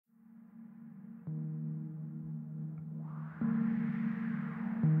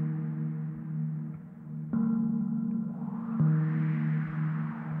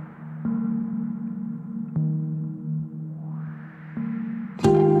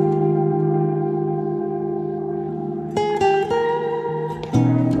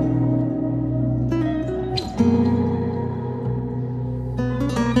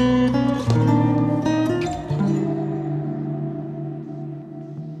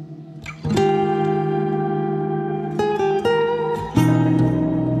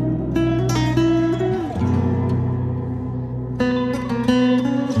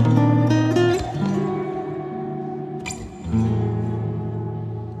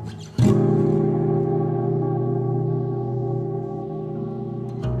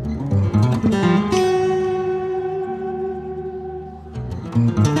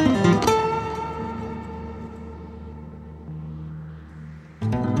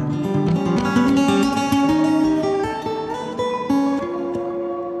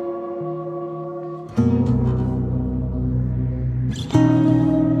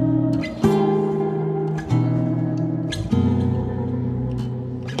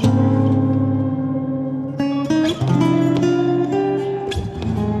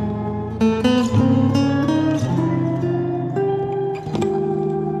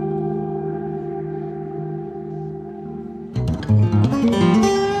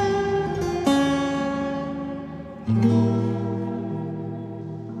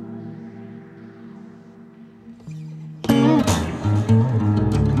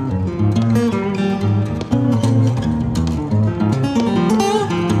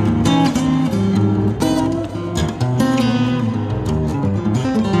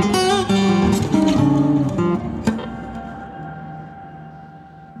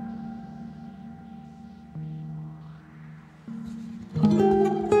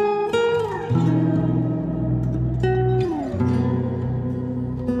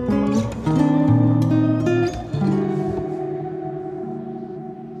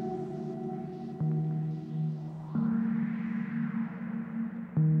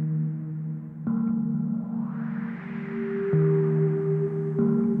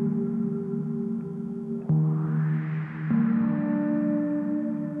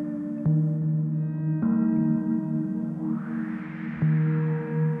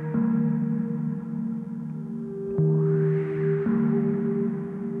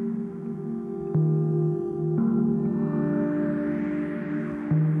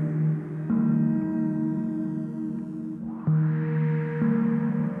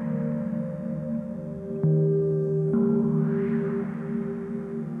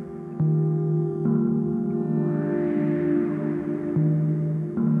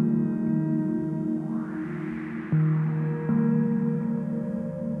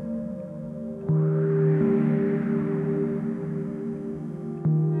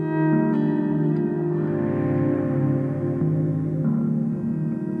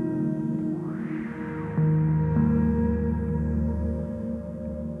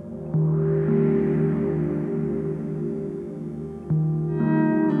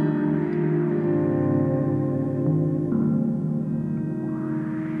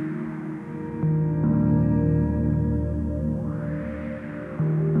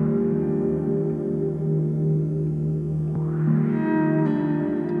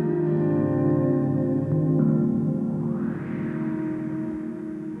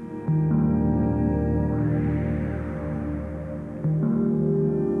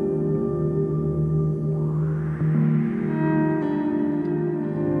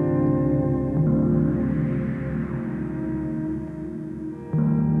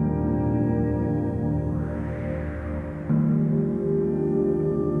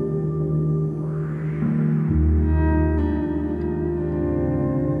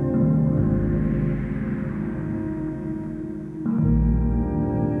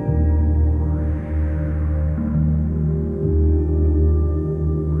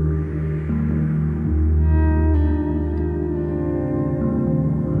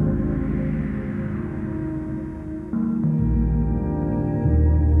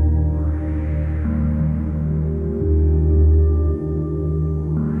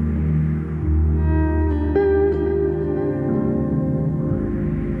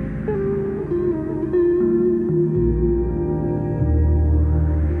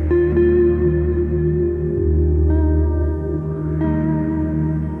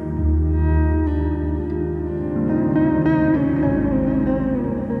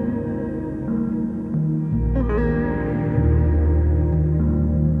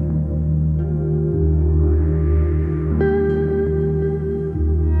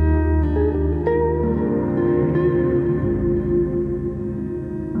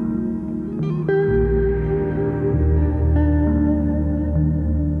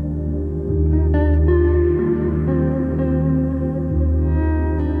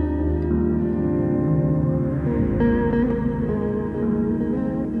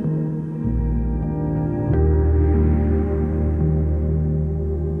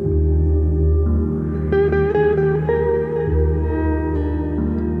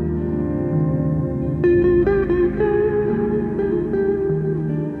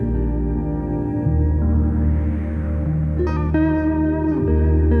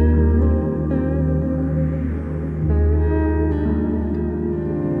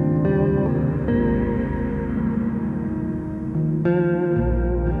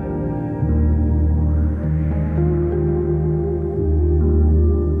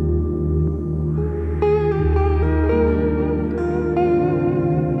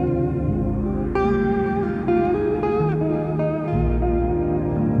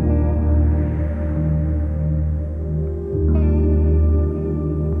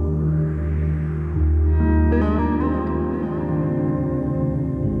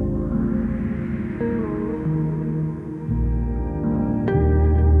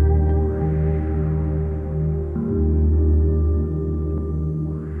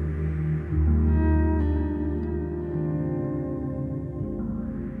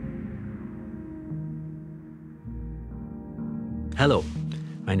Hello,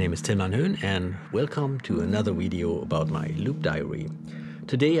 my name is Tilmann Höhn and welcome to another video about my loop diary.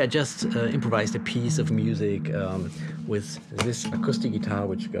 Today I just improvised a piece of music with this acoustic guitar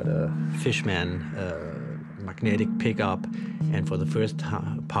which got a Fishman magnetic pickup, and for the first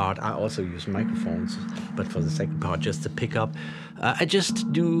part I also use microphones, but for the second part just the pickup. I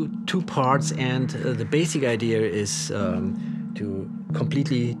just do two parts, and the basic idea is to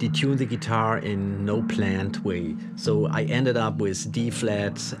completely detune the guitar in no planned way. So I ended up with B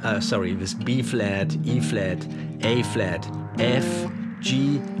flat, E flat, A flat, F,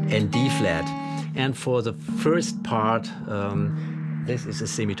 G and D flat. And for the first part, this is a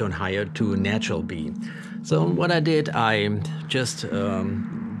semitone higher to natural B. So what I did, I just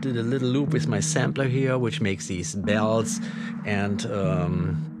did a little loop with my sampler here, which makes these bells, and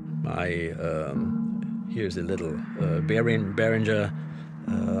here's a little Behringer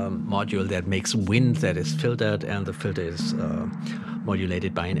module that makes wind that is filtered, and the filter is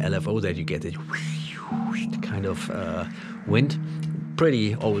modulated by an LFO that you get it kind of wind.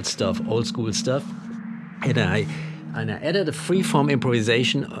 Pretty old stuff, old school stuff. And I added a freeform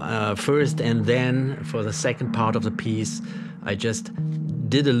improvisation first, and then for the second part of the piece I just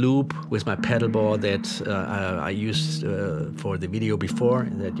did a loop with my pedal board that I used for the video before,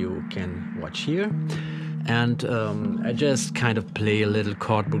 that you can watch here. And I just kind of play a little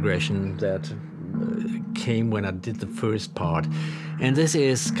chord progression that came when I did the first part. And this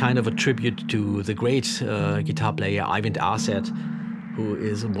is kind of a tribute to the great guitar player Eivind Aarset, who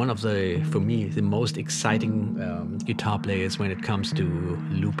is one of the, for me, the most exciting guitar players when it comes to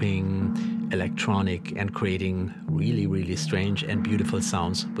looping, electronic, and creating really, really strange and beautiful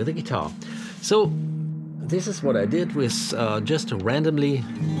sounds with a guitar. So this is what I did with just a randomly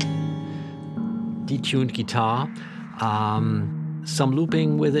detuned guitar, some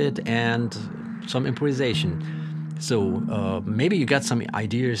looping with it, and some improvisation. So maybe you got some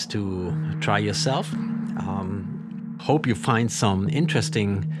ideas to try yourself. Hope you find some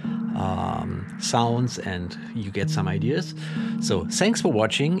interesting sounds and you get some ideas. So thanks for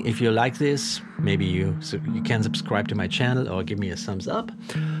watching. If you like this, maybe you can subscribe to my channel or give me a thumbs up.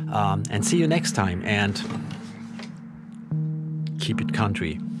 And see you next time, and keep it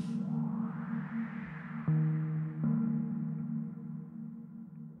country.